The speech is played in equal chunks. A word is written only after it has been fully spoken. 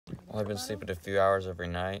Well, I've been sleeping a few hours every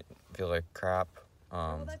night. Feel like crap.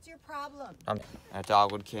 Well, that's your problem. I'm at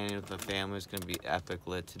Dogwood Canyon with the family. It's gonna be epic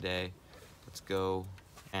lit today. Let's go.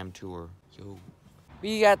 Am tour. Yo.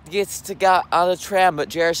 We gets to get out of the tram,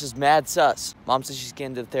 but Jairus is mad sus. Mom says she's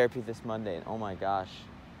getting to therapy this Monday, and oh my gosh.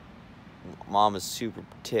 Mom is super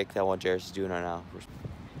ticked at what Jairus is doing right now.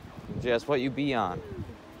 Jairus, what you be on?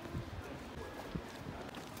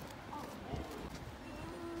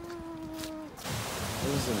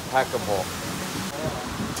 This is impeccable.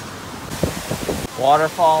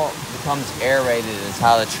 Waterfall becomes aerated is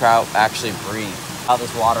how the trout actually breathe. How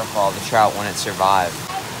this waterfall, the trout wouldn't survive.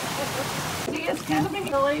 It's gonna be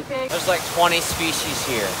really big. There's like 20 species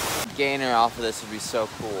here. Gainer off of this would be so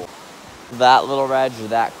cool. That little ledge or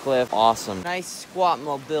that cliff, awesome. Nice squat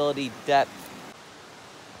mobility depth.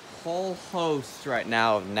 Whole host right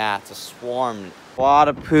now of gnats, a swarm. A lot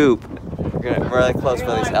of poop. We're getting really close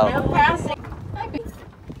by these elephants.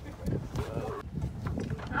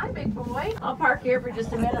 Hi, big boy. I'll park here for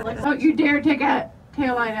just a minute. Don't you dare take a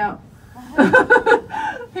tail light out.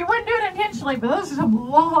 He wouldn't do it intentionally, but those are some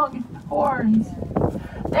long horns.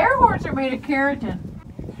 Their horns are made of keratin.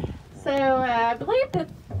 So I believe that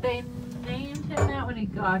they named him that when he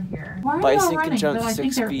got here. Why are Bison they all can running? jump But I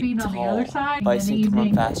think 6 they're feet feeding on the other tall. side. Bison In the can run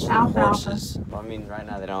evening, faster than alfalfa. horses. Well, I mean, right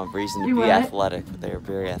now they don't have reason to Do be what? athletic, but they are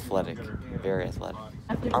very athletic. Very athletic.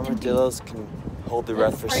 Armadillos can hold their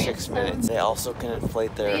breath for 6 minutes. They also can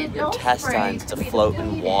inflate their intestines to float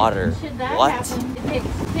in water. What?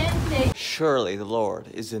 Surely the Lord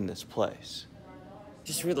is in this place.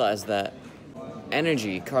 Just realize that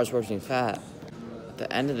energy, carbs, protein, fat, at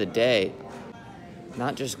the end of the day,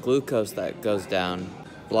 not just glucose that goes down,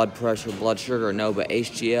 blood pressure, blood sugar, no, but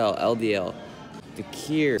HDL, LDL, the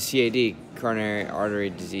cure, CAD, coronary artery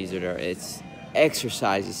disease, or whatever. It's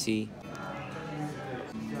exercise, you see.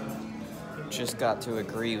 Just got to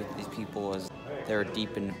agree with these people as they were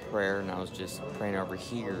deep into prayer, and I was just praying over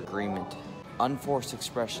here. Agreement. Unforced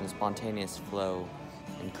expression, spontaneous flow.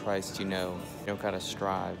 In Christ, you don't gotta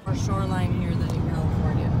strive. More shoreline here than in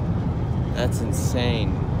California. That's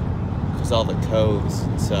insane. Just all the coves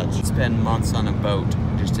and such. Spend months on a boat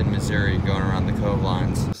just in Missouri going around the cove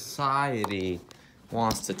lines. Society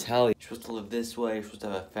wants to tell you, you're supposed to live this way, you're supposed to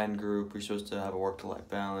have a friend group, you're supposed to have a work-to-life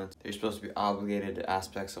balance, you're supposed to be obligated to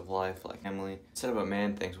aspects of life like family. Instead of what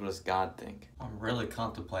man thinks, what does God think? I'm really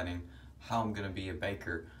contemplating how I'm gonna be a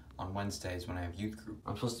baker on Wednesdays when I have youth group.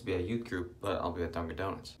 I'm supposed to be at youth group, but I'll be at Dunkin'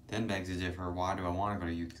 Donuts. Then begs the differ, why do I want to go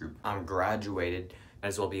to youth group? I'm graduated, might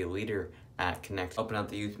as well be a leader at Connect. Open up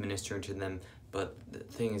the youth ministry to them, but the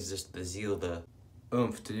thing is just the zeal, the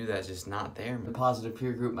oomph to do that is just not there. The positive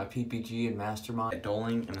peer group, my PPG and mastermind at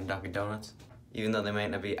Doling and then Dunkin' Donuts. Even though they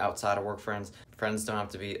might not be outside of work friends, friends don't have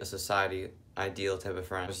to be a society ideal type of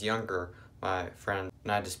friend. I was younger, my friend,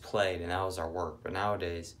 and I just played and that was our work. But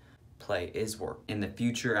nowadays, play is work. In the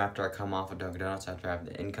future, after I come off of Dunkin' Donuts, after I have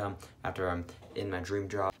the income, after I'm in my dream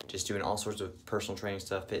job, just doing all sorts of personal training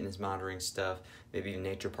stuff, fitness monitoring stuff, maybe even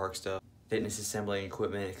nature park stuff, fitness assembling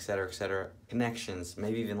equipment, etc., connections,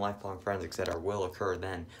 maybe even lifelong friends, etc., will occur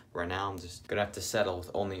then. Right now, I'm just gonna have to settle with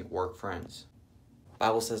only work friends.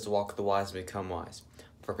 Bible says to walk with the wise and become wise.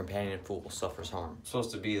 For companion fool suffers harm. It's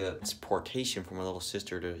supposed to be the transportation from my little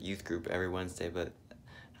sister to youth group every Wednesday, but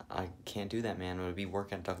I can't do that, man. I'm gonna be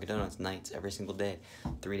working at Dunkin' Donuts nights every single day,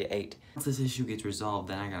 3 to 8. Once this issue gets resolved,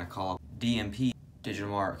 then I gotta call up DMP, digital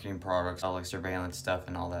marketing products, all like surveillance stuff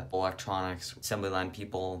and all that. Electronics, assembly line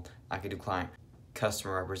people, I could do client,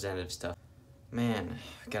 customer representative stuff. Man,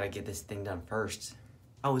 I gotta get this thing done first.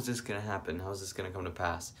 How is this gonna happen? How is this gonna come to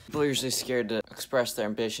pass? People are usually scared to express their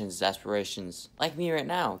ambitions, aspirations, like me right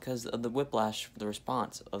now, because of the whiplash for the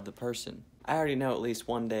response of the person. I already know at least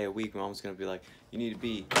one day a week Mom's gonna be like, you need to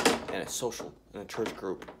be in a church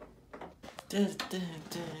group.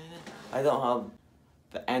 I don't have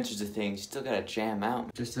the answers to things, you still gotta jam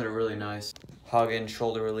out. Just had a really nice hug and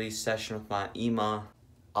shoulder release session with my Ima.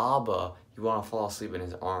 Abba, you wanna fall asleep in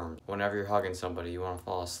his arms. Whenever you're hugging somebody, you wanna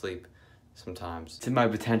fall asleep sometimes. It's in my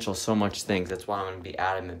potential so much things, that's why I'm gonna be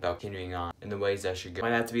adamant about continuing on in the ways I should go.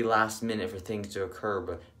 Might have to be last minute for things to occur,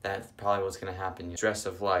 but that's probably what's gonna happen. Stress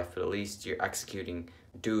of life, but at least you're executing,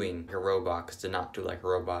 doing like a robot, because to not do like a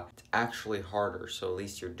robot, it's actually harder, so at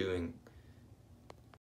least you're doing